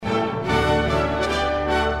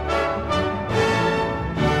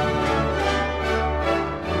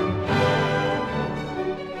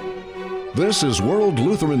This is World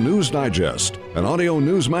Lutheran News Digest, an audio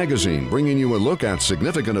news magazine bringing you a look at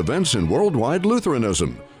significant events in worldwide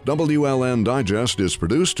Lutheranism. WLN Digest is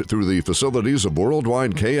produced through the facilities of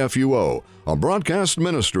Worldwide KFUO, a broadcast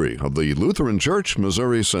ministry of the Lutheran Church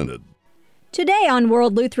Missouri Synod. Today on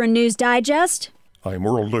World Lutheran News Digest, I'm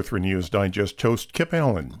World Lutheran News Digest host Kip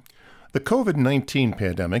Allen. The COVID-19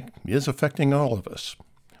 pandemic is affecting all of us.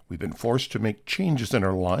 We've been forced to make changes in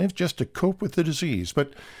our lives just to cope with the disease.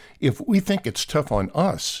 But if we think it's tough on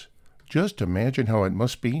us, just imagine how it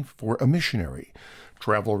must be for a missionary.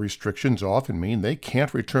 Travel restrictions often mean they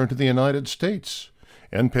can't return to the United States.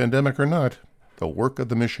 And pandemic or not, the work of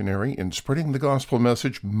the missionary in spreading the gospel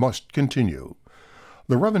message must continue.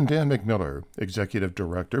 The Reverend Dan McMiller, Executive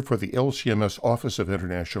Director for the LCMS Office of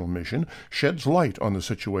International Mission, sheds light on the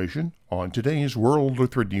situation on today's World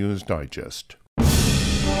Lutheran News Digest.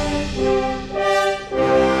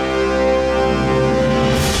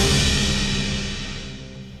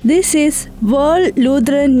 This is World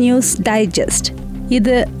Lutheran News Digest.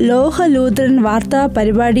 ഇത് ലോക Lutheran വാർത്താ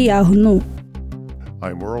പരിപാടിയാകുന്നു.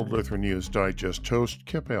 I'm World Lutheran News Digest host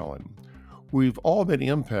Kip Allen. We've all been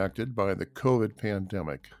impacted by the COVID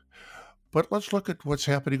pandemic. But let's look at what's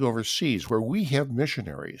happening overseas, where we have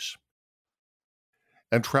missionaries.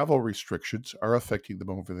 And travel restrictions are affecting them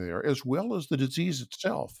over there, as well as the disease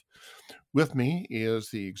itself. With me is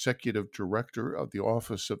the Executive Director of the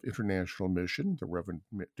Office of International Mission, the Reverend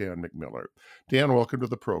Dan McMiller. Dan, welcome to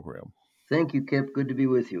the program. Thank you, Kip. Good to be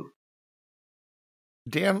with you.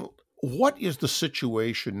 Dan, what is the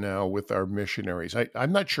situation now with our missionaries?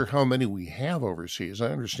 I'm not sure how many we have overseas.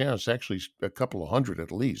 I understand it's actually a couple of hundred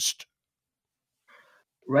at least.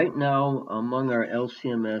 Right now, among our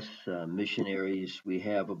LCMS missionaries, we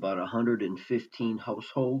have about 115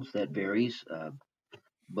 households. That varies,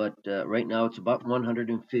 but right now it's about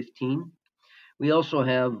 115. We also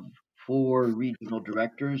have 4 regional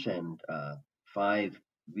directors and 5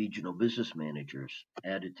 regional business managers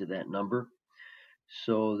added to that number.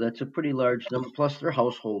 So that's a pretty large number, plus their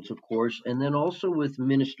households, of course. And then also with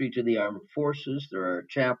ministry to the armed forces, there are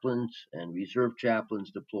chaplains and reserve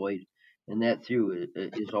chaplains deployed. And that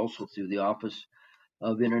is also through the Office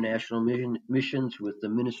of International Missions with the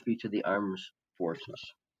Ministry to the Armed Forces.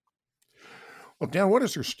 Well, Dan, what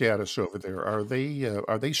is their status over there? Are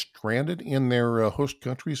they stranded in their host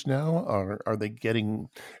countries now? Are they getting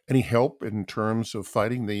any help in terms of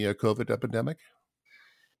fighting the COVID epidemic?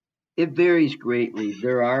 It varies greatly.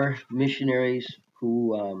 There are missionaries who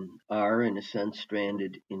are, in a sense,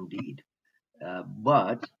 stranded indeed.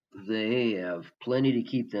 But they have plenty to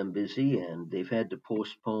keep them busy, and they've had to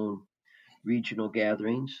postpone regional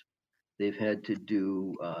gatherings. They've had to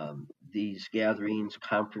do these gatherings,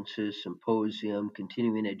 conferences, symposium,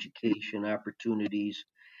 continuing education opportunities,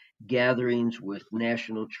 gatherings with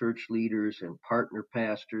national church leaders and partner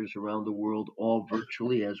pastors around the world, all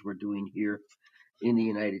virtually, as we're doing here in the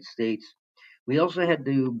United States. We also had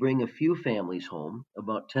to bring a few families home,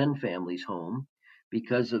 about 10 families home,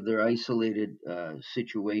 because of their isolated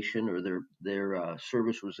situation, or their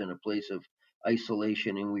service was in a place of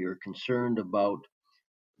isolation, and we are concerned about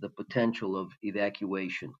the potential of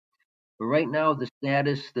evacuation. But right now, the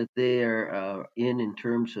status that they are in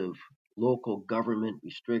terms of local government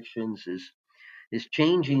restrictions is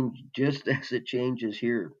changing just as it changes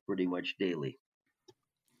here pretty much daily.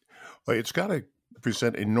 Well, it's got to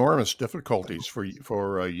present enormous difficulties for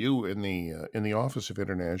you in the Office of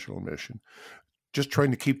International Mission, just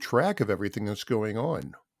trying to keep track of everything that's going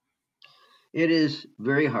on. It is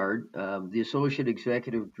very hard. The Associate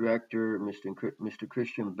Executive Director, Mr.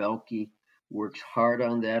 Christian Belke, works hard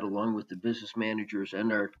on that, along with the business managers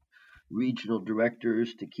and our regional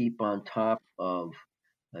directors, to keep on top of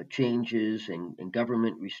changes and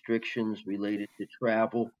government restrictions related to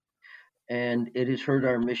travel. And it has hurt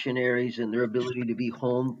our missionaries and their ability to be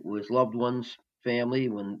home with loved ones, family,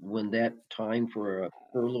 when that time for a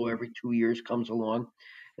furlough every 2 years comes along.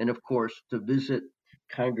 And of course, to visit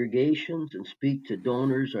congregations and speak to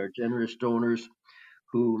donors, our generous donors,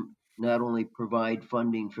 who not only provide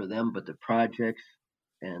funding for them, but the projects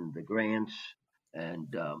and the grants and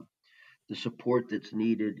the support that's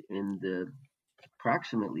needed in the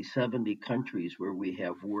approximately 70 countries where we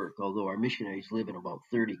have work, although our missionaries live in about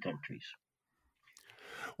 30 countries.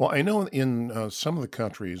 Well, I know in some of the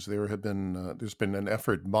countries there's been an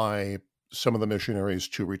effort by some of the missionaries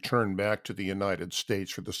to return back to the United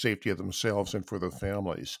States for the safety of themselves and for their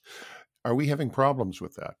families. Are we having problems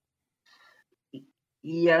with that?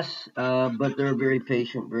 Yes, but they're very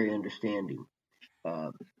patient, very understanding.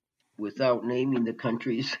 Without naming the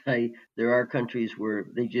countries, there are countries where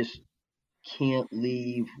they just can't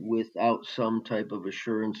leave without some type of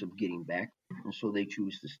assurance of getting back, and so they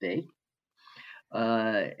choose to stay.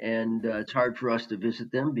 And it's hard for us to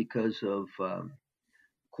visit them because of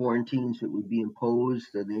quarantines that would be imposed,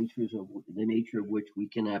 the nature of which we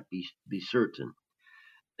cannot be certain.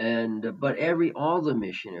 And but all the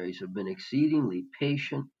missionaries have been exceedingly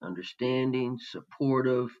patient, understanding,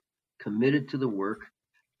 supportive, committed to the work,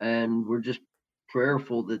 and we're just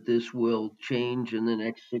prayerful that this will change in the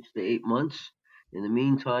next 6 to 8 months. In the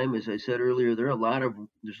meantime, as I said earlier, there's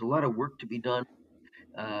a lot of work to be done.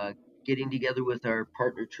 Uh, Getting together with our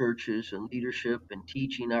partner churches and leadership and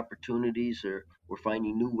teaching opportunities, or we're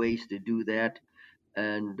finding new ways to do that,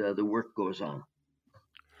 and the work goes on.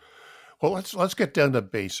 Well, let's get down to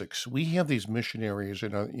basics. We have these missionaries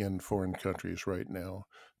in foreign countries right now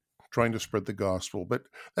trying to spread the gospel, but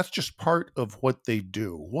that's just part of what they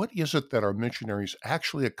do. What is it that our missionaries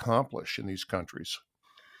actually accomplish in these countries?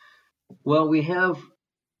 Well, we have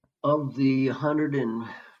of the 100 and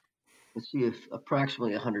let's see, if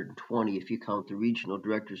approximately 120 if you count the regional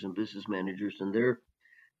directors and business managers, and they're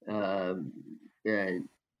um, uh,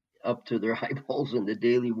 up to their eyeballs in the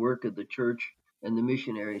daily work of the church and the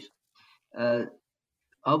missionaries. Uh,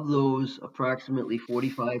 of those, approximately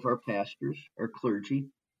 45 are pastors or clergy,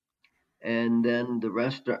 and then the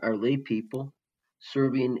rest are lay people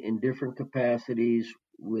serving in different capacities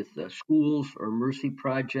with schools or mercy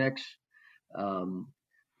projects, um,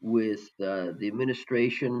 with the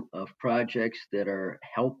administration of projects that are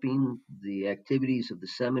helping the activities of the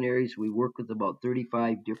seminaries. We work with about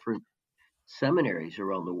 35 different seminaries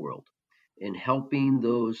around the world in helping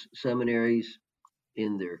those seminaries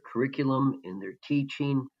in their curriculum, in their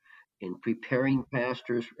teaching, in preparing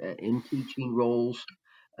pastors in teaching roles.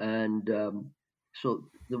 And so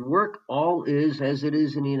the work all is as it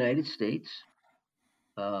is in the United States.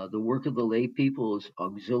 The work of the lay people is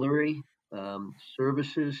auxiliary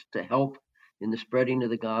services to help in the spreading of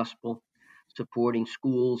the gospel, supporting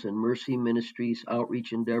schools and mercy ministries,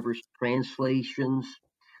 outreach endeavors, translations,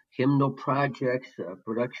 hymnal projects,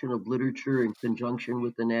 production of literature in conjunction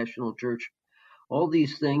with the national church. All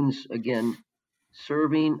these things, again,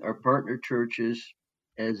 serving our partner churches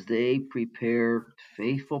as they prepare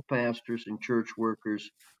faithful pastors and church workers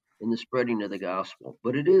in the spreading of the gospel.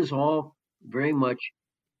 But it is all very much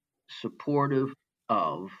supportive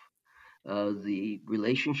of the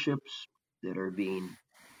relationships that are being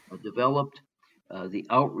developed, the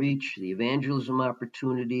outreach, the evangelism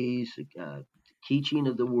opportunities, teaching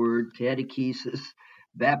of the word, catechesis,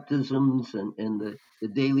 baptisms, and the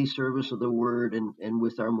daily service of the word, and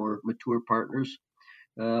with our more mature partners,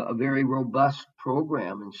 a very robust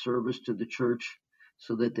program and service to the church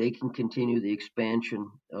so that they can continue the expansion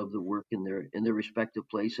of the work in their respective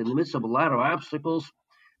place in the midst of a lot of obstacles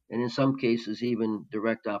and in some cases even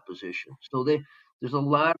direct opposition. So there's a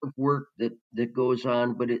lot of work that goes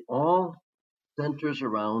on, but it all centers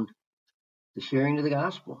around the sharing of the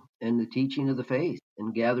gospel and the teaching of the faith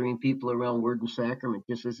and gathering people around word and sacrament,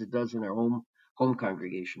 just as it does in our home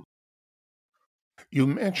congregation. You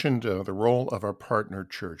mentioned the role of our partner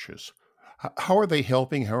churches. How are they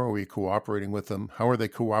helping? How are we cooperating with them? How are they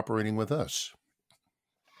cooperating with us?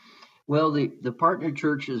 Well, the partner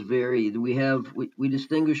churches vary. We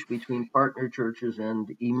distinguish between partner churches and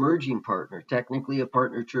emerging partner. Technically, a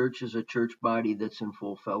partner church is a church body that's in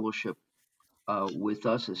full fellowship with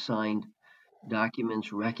us, assigned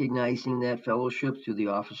documents recognizing that fellowship through the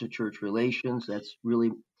Office of Church Relations. That's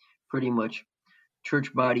really pretty much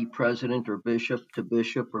church body president or bishop to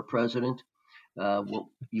bishop or president. What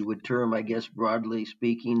you would term, I guess, broadly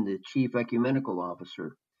speaking, the chief ecumenical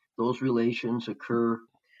officer. Those relations occur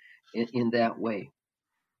in that way.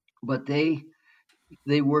 But they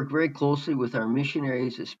work very closely with our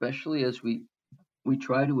missionaries, especially as we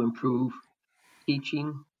try to improve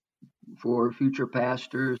teaching for future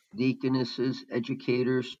pastors, deaconesses,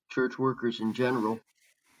 educators, church workers in general,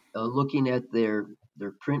 looking at their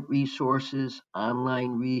print resources,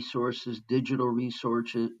 online resources, digital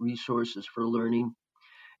resources for learning,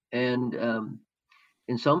 and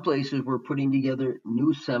in some places we're putting together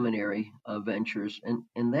new seminary ventures,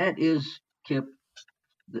 and that is, Kip,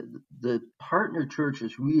 the partner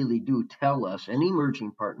churches really do tell us, and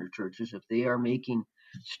emerging partner churches, if they are making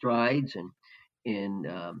strides in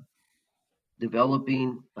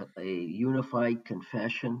developing a unified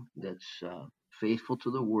confession that's faithful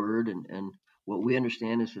to the word and what we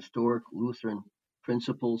understand as historic Lutheran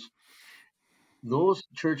principles. Those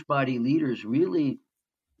church body leaders really,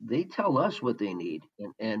 they tell us what they need,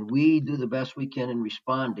 and we do the best we can in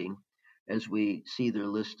responding as we see their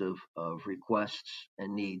list of requests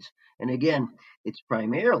and needs. And again, it's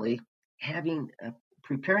primarily having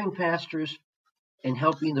preparing pastors and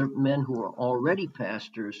helping the men who are already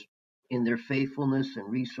pastors in their faithfulness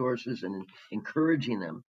and resources and encouraging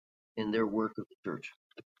them in their work of the church.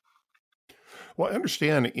 Well, I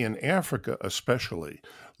understand in Africa, especially,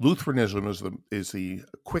 Lutheranism is the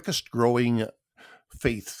quickest growing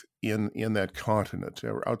faith in that continent,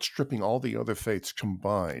 outstripping all the other faiths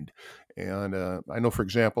combined. And I know, for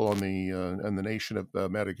example, in the nation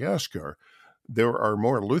of Madagascar, there are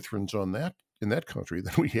more Lutherans in that country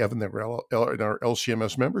than we have in our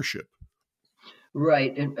LCMS membership.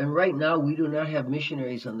 Right, and right now we do not have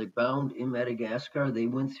missionaries on the ground in Madagascar. They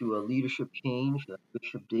went through a leadership change.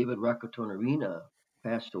 Bishop David Rakatonarina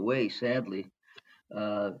passed away, sadly,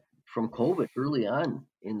 from COVID early on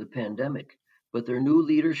in the pandemic. But their new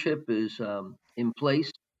leadership is in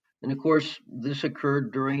place. And of course, this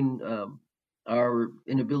occurred during our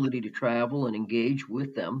inability to travel and engage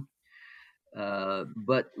with them.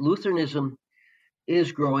 But Lutheranism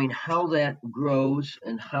is growing. How that grows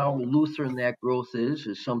and how Lutheran that growth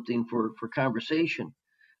is something for conversation.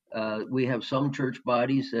 We have some church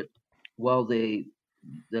bodies that, while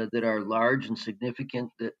that are large and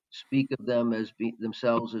significant, that speak of them as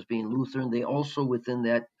themselves as being Lutheran, they also within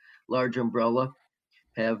that large umbrella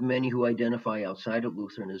have many who identify outside of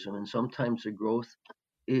Lutheranism, and sometimes the growth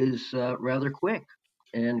is rather quick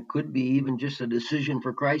and could be even just a decision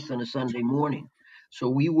for Christ on a Sunday morning. So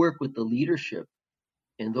we work with the leadership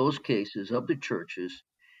in those cases of the churches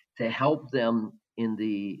to help them in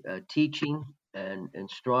the teaching and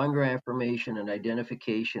stronger affirmation and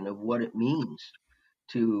identification of what it means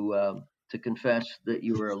to confess that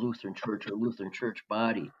you are a Lutheran church or Lutheran church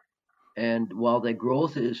body. And while that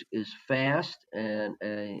growth is fast, and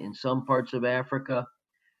in some parts of Africa,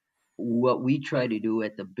 what we try to do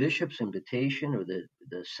at the bishop's invitation or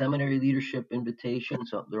the seminary leadership invitation,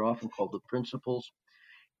 so they're often called the principals,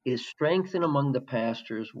 is strengthen among the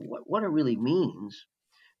pastors what it really means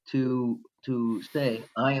to say,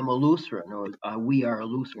 I am a Lutheran, or we are a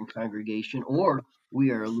Lutheran congregation, or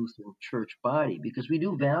we are a Lutheran church body, because we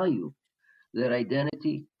do value that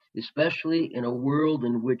identity, especially in a world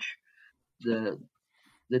in which the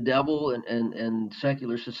devil and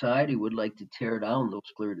secular society would like to tear down those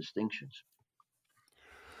clear distinctions.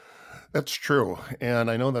 That's true, and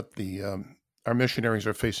I know that our missionaries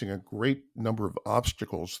are facing a great number of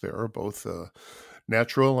obstacles there, both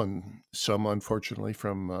natural and some, unfortunately,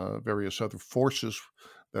 from various other forces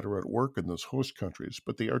that are at work in those host countries.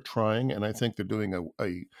 But they are trying, and I think they're doing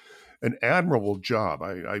an admirable job.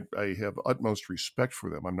 I have utmost respect for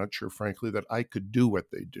them. I'm not sure, frankly, that I could do what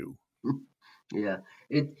they do. Yeah,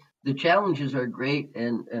 the challenges are great,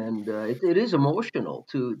 and it is emotional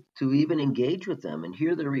to even engage with them and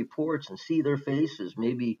hear their reports and see their faces,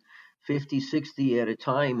 maybe 50, 60 at a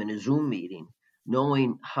time in a Zoom meeting,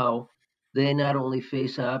 knowing how they not only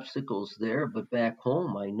face obstacles there, but back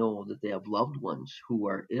home, I know that they have loved ones who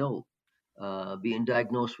are ill, being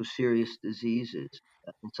diagnosed with serious diseases,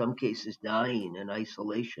 in some cases dying in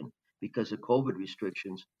isolation because of COVID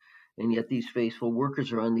restrictions. And yet these faithful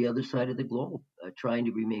workers are on the other side of the globe, trying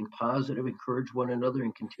to remain positive, encourage one another,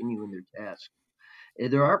 and continue in their task.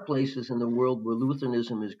 There are places in the world where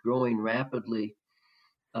Lutheranism is growing rapidly,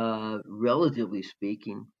 relatively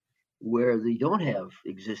speaking, where they don't have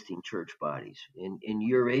existing church bodies. In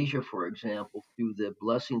Eurasia, for example, through the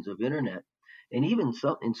blessings of internet, and even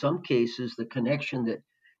in some cases, the connection that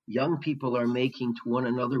young people are making to one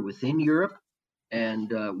another within Europe,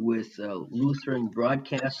 and with Lutheran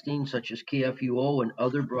broadcasting, such as KFUO and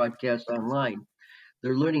other broadcasts online,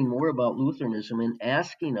 they're learning more about Lutheranism and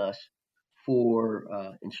asking us for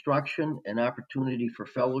instruction and opportunity for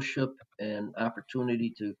fellowship and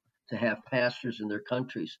opportunity to have pastors in their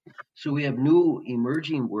countries. So we have new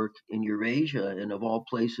emerging work in Eurasia, and of all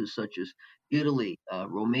places such as Italy,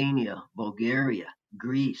 Romania, Bulgaria,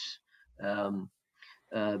 Greece,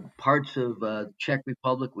 parts of Czech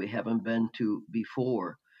Republic we haven't been to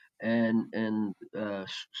before, and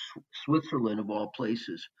Switzerland of all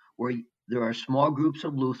places, where there are small groups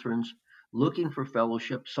of Lutherans looking for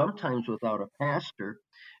fellowship, sometimes without a pastor,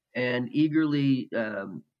 and eagerly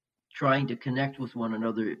trying to connect with one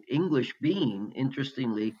another. English being,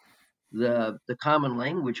 interestingly, the common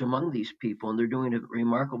language among these people, and they're doing a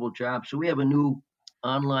remarkable job. So we have a new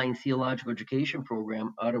online theological education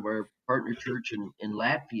program out of our partner church in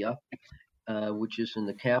Latvia, which is in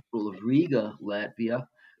the capital of Riga, Latvia,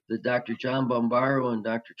 that Dr. John Bombaro and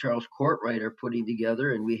Dr. Charles Courtwright are putting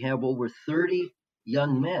together. And we have over 30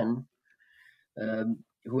 young men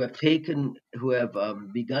who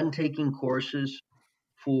have begun taking courses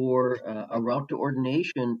for a route to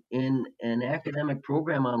ordination in an academic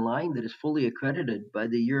program online that is fully accredited by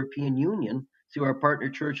the European Union through our partner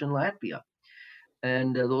church in Latvia.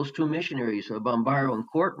 And those two missionaries, Bombaro and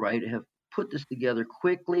Courtwright, have put this together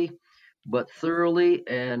quickly but thoroughly.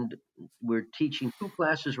 And we're teaching 2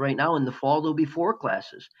 classes right now. In the fall, there'll be 4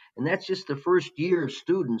 classes. And that's just the first year of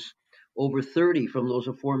students, over 30 from those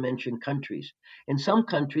aforementioned countries. In some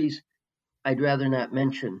countries, I'd rather not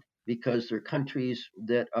mention because they're countries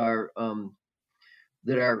that are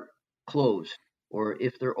closed, or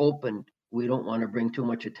if they're open, we don't want to bring too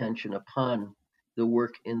much attention upon the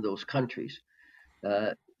work in those countries.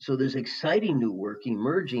 So there's exciting new work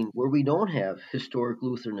emerging where we don't have historic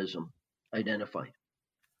Lutheranism identified.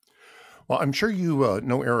 Well, I'm sure you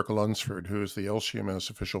know Eric Lunsford, who is the LCMS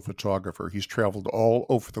official photographer. He's traveled all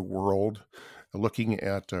over the world looking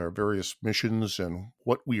at our various missions and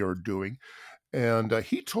what we are doing. And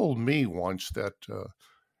he told me once that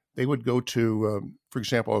they would go to, for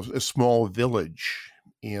example, a small village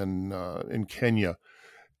in Kenya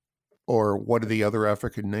or one of the other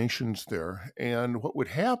African nations there. And what would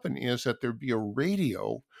happen is that there'd be a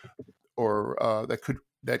radio or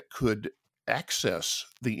that could access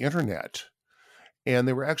the internet. And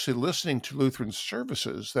they were actually listening to Lutheran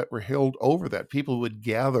services that were held over that. People would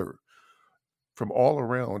gather from all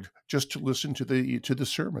around just to listen to the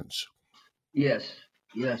sermons. Yes,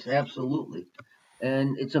 absolutely.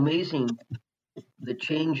 And it's amazing the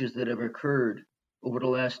changes that have occurred over the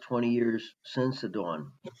last 20 years since the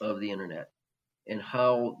dawn of the internet, and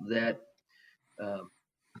how that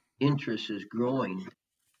interest is growing,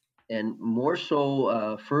 and more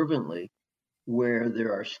so fervently, where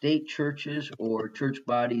there are state churches or church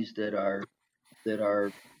bodies that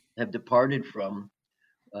have departed from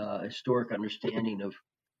historic understanding of,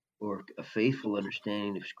 or a faithful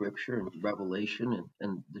understanding of Scripture and revelation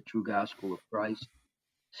and the true gospel of Christ,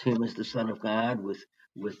 Him as the Son of God,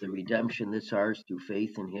 with the redemption that's ours through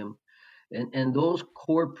faith in Him, and those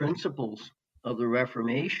core principles of the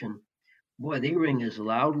Reformation, boy, they ring as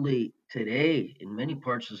loudly today in many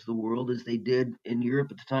parts of the world as they did in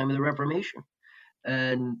Europe at the time of the Reformation.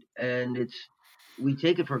 And we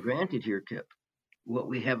take it for granted here, Kip, what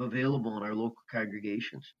we have available in our local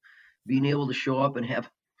congregations. Being able to show up and have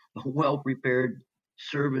a well-prepared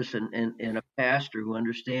service and a pastor who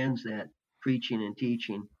understands that preaching and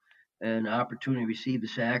teaching, and opportunity to receive the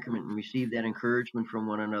sacrament and receive that encouragement from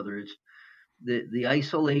one another. It's the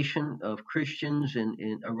isolation of Christians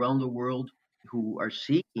in around the world who are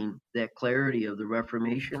seeking that clarity of the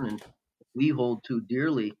Reformation, and we hold to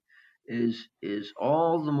dearly, is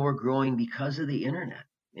all the more growing because of the internet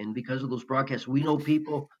and because of those broadcasts. We know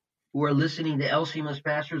people who are listening to LCMS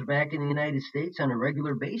pastors back in the United States on a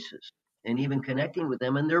regular basis and even connecting with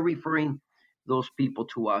them, and they're referring those people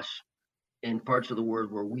to us in parts of the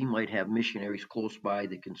world where we might have missionaries close by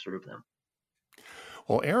that can serve them.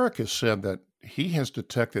 Well, Eric has said that he has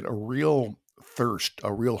detected a real thirst,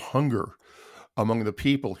 a real hunger among the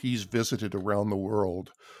people he's visited around the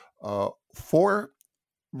world for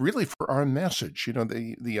our message. You know,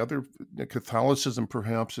 the Catholicism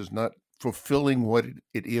perhaps is not fulfilling what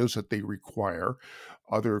it is that they require,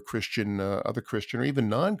 other Christian or even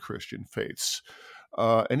non-Christian faiths.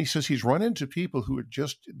 And he says he's run into people who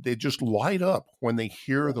they just light up when they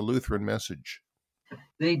hear the Lutheran message.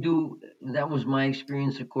 They do. That was my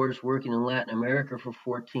experience, of course, working in Latin America for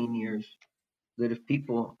 14 years, that if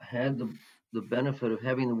people had the benefit of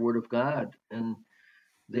having the Word of God, and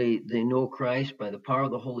they know Christ by the power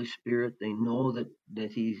of the Holy Spirit, they know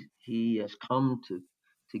that he has come to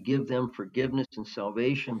give them forgiveness and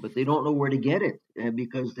salvation, but they don't know where to get it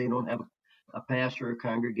because they don't have a pastor or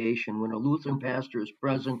congregation. When a Lutheran pastor is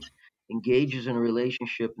present, engages in a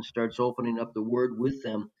relationship, and starts opening up the Word with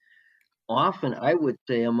them, often, I would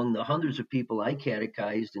say, among the hundreds of people I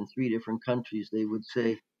catechized in 3 different countries, they would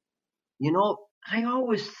say, you know, I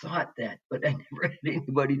always thought that, but I never had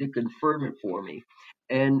anybody to confirm it for me.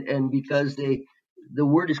 And because the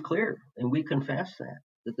Word is clear, and we confess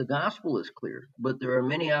that the gospel is clear, but there are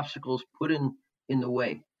many obstacles put in the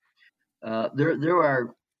way. There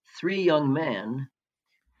are 3 young men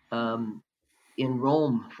in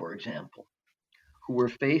Rome, for example, who were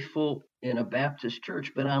faithful in a Baptist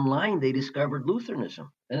church, but online they discovered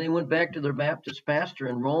Lutheranism. And they went back to their Baptist pastor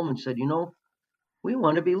in Rome and said, you know, we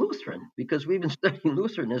want to be Lutheran because we've been studying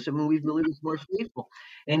Lutheranism and we believe it's more faithful.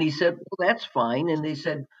 And he said, well, that's fine. And they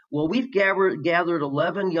said, well, we've gathered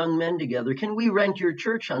 11 young men together. Can we rent your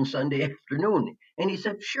church on Sunday afternoon? And he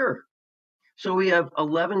said, sure. So we have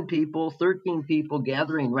 11 people, 13 people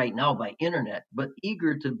gathering right now by internet, but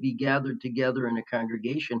eager to be gathered together in a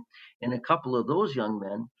congregation. And a couple of those young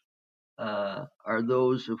men are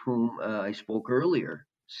those of whom I spoke earlier,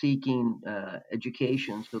 seeking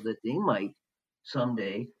education so that they might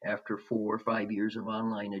someday, after 4 or 5 years of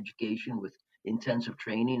online education with intensive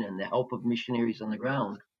training and the help of missionaries on the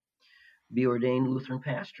ground, be ordained Lutheran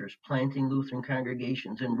pastors, planting Lutheran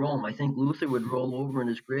congregations in Rome. I think Luther would roll over in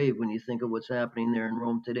his grave when you think of what's happening there in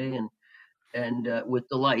Rome today, and with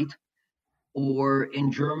delight. Or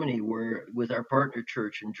in Germany, where with our partner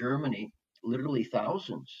church in Germany, literally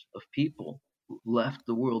thousands of people left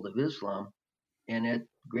the world of Islam and at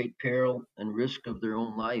great peril and risk of their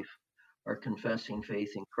own life are confessing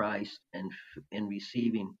faith in Christ and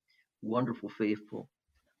receiving wonderful, faithful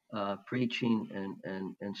preaching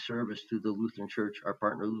and service through the Lutheran Church, our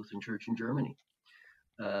partner Lutheran Church in Germany.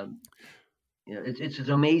 It's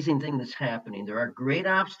an amazing thing that's happening. There are great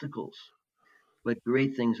obstacles, but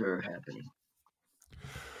great things are happening.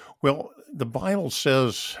 Well, the Bible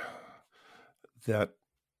says that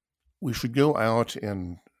we should go out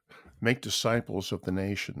and make disciples of the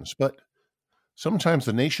nations, but sometimes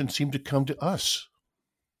the nations seem to come to us.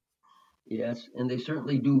 Yes, and they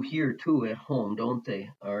certainly do here too at home, don't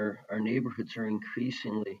they? Our neighborhoods are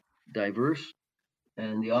increasingly diverse,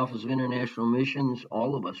 and the Office of International Missions,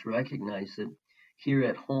 all of us recognize that here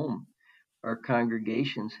at home, our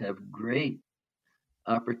congregations have great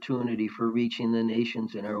opportunity for reaching the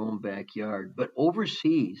nations in our own backyard. But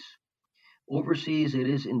overseas, it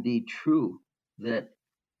is indeed true that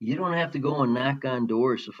you don't have to go and knock on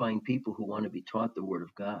doors to find people who want to be taught the Word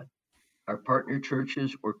of God. Our partner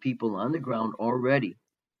churches or people on the ground already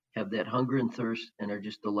have that hunger and thirst and are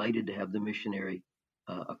just delighted to have the missionary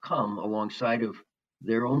come alongside of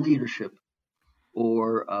their own leadership,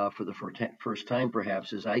 or for the first time,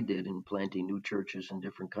 perhaps, as I did in planting new churches in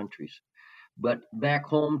different countries. But back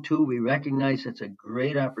home, too, we recognize it's a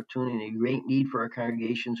great opportunity, a great need for our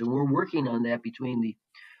congregations, and we're working on that between the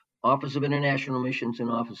Office of International Missions and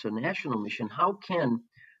Office of National Mission. How can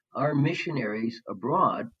our missionaries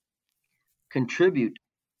abroad contribute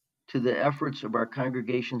to the efforts of our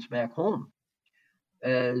congregations back home,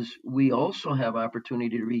 as we also have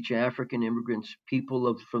opportunity to reach African immigrants,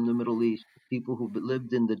 people from the Middle East, people who've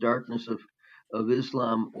lived in the darkness of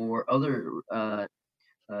Islam or other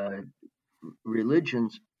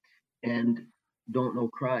religions and don't know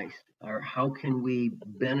Christ? Or how can we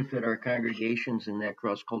benefit our congregations in that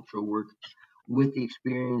cross-cultural work with the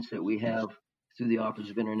experience that we have through the Office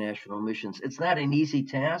of International Missions? It's not an easy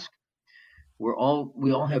task. We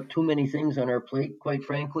all have too many things on our plate, quite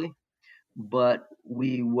frankly, but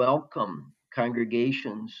we welcome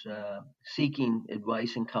congregations seeking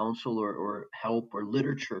advice and counsel or help or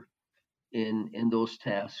literature in those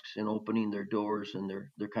tasks and opening their doors and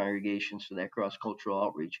their congregations to that cross-cultural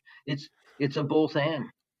outreach. It's a both and.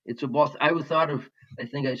 It's a both. I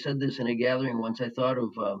think I said this in a gathering once. I thought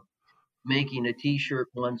of making a T-shirt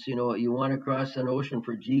once. You want to cross an ocean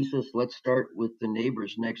for Jesus? Let's start with the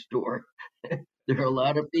neighbors next door. There are a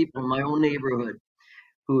lot of people in my own neighborhood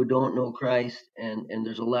who don't know Christ, and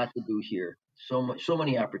there's a lot to do here. So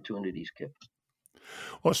many opportunities, Kip.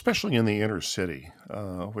 Well, especially in the inner city,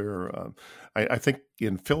 where I think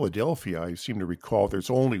in Philadelphia, I seem to recall there's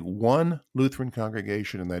only one Lutheran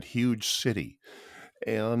congregation in that huge city.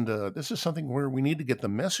 And this is something where we need to get the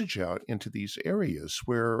message out into these areas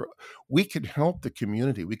where we can help the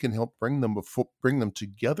community. We can help bring them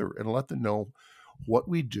together and let them know what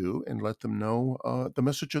we do and let them know the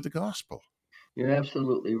message of the gospel. You're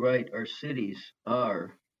absolutely right. Our cities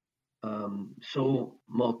are so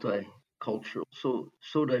multicultural,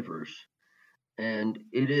 so diverse, and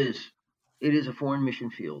it is a foreign mission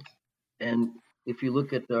field. And if you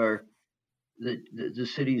look at the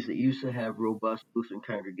cities that used to have robust Lutheran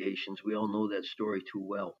congregations, we all know that story too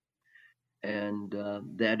well. And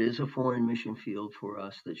that is a foreign mission field for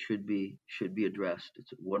us that should be addressed.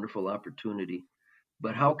 It's a wonderful opportunity.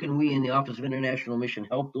 But how can we in the Office of International Mission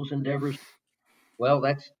help those endeavors? Well,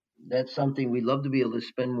 that's something we'd love to be able to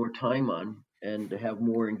spend more time on and to have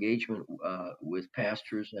more engagement with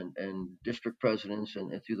pastors and district presidents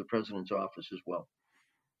and through the president's office as well.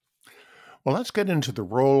 Well, let's get into the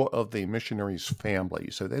role of the missionaries' family.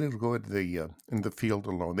 So they don't go into in the field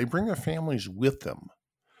alone. They bring their families with them.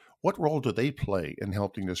 What role do they play in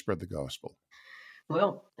helping to spread the gospel?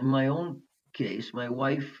 Well, in my own case, my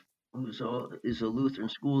wife is a Lutheran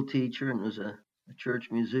school teacher and was a church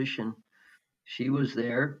musician. She was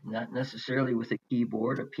there, not necessarily with a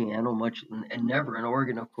keyboard, a piano, and never an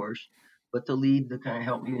organ, of course, but to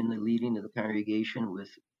help me in the leading of the congregation with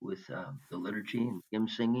the liturgy and hymn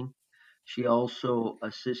singing. She also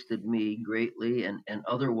assisted me greatly and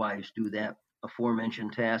other wives do that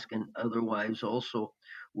aforementioned task, and other wives also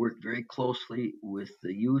worked very closely with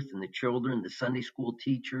the youth and the children, the Sunday school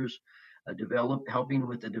teachers, helping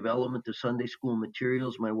with the development of Sunday school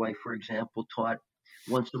materials. My wife, for example, taught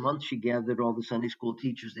once a month. She gathered all the Sunday school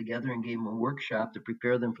teachers together and gave them a workshop to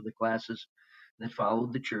prepare them for the classes that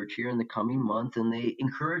followed the church here in the coming month, and they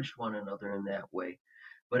encouraged one another in that way.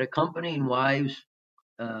 But accompanying wives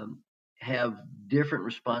have different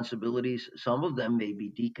responsibilities. Some of them may be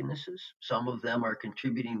deaconesses. Some of them are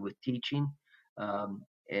contributing with teaching,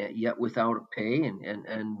 yet without a pay,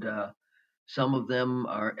 and some of them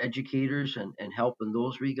are educators and help in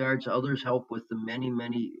those regards. Others help with the many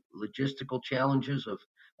logistical challenges of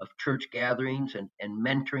church gatherings and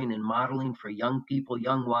mentoring and modeling for young people,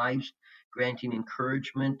 young wives, granting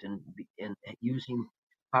encouragement and using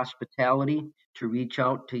hospitality to reach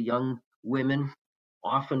out to young women,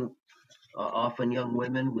 often young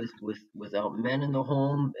women without men in the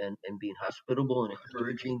home, and being hospitable and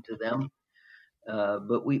encouraging to them.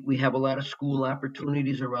 But we have a lot of school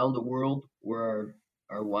opportunities around the world where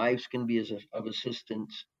our wives can be of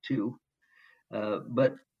assistance too.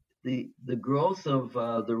 But the growth of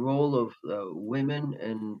the role of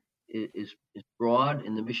women is broad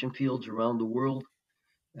in the mission fields around the world.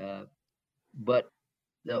 But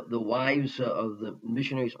the wives of the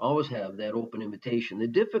missionaries always have that open invitation. The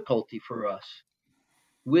difficulty for us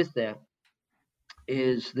with that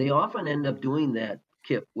is they often end up doing that,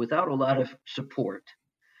 Kip, without a lot of support.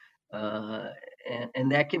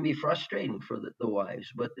 And that can be frustrating for the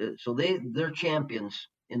wives. But so they're champions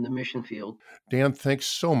in the mission field. Dan, thanks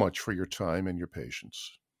so much for your time and your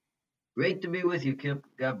patience. Great to be with you, Kip.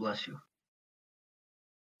 God bless you.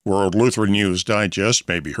 World Lutheran News Digest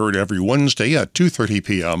may be heard every Wednesday at 2:30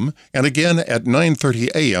 p.m. and again at 9:30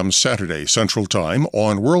 a.m. Saturday Central Time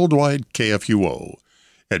on Worldwide KFUO.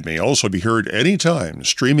 It may also be heard anytime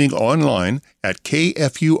streaming online at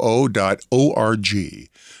kfuo.org.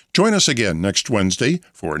 Join us again next Wednesday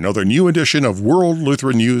for another new edition of World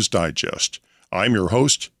Lutheran News Digest. I'm your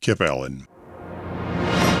host, Kip Allen.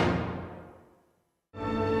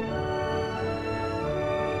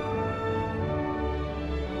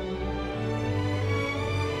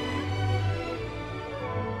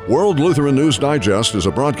 World Lutheran News Digest is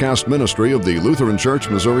a broadcast ministry of the Lutheran Church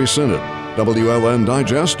Missouri Synod. WLN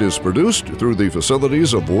Digest is produced through the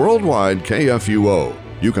facilities of Worldwide KFUO.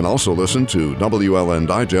 You can also listen to WLN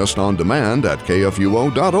Digest on demand at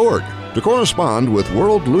kfuo.org. To correspond with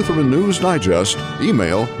World Lutheran News Digest,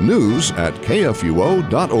 email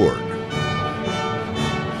news@kfuo.org.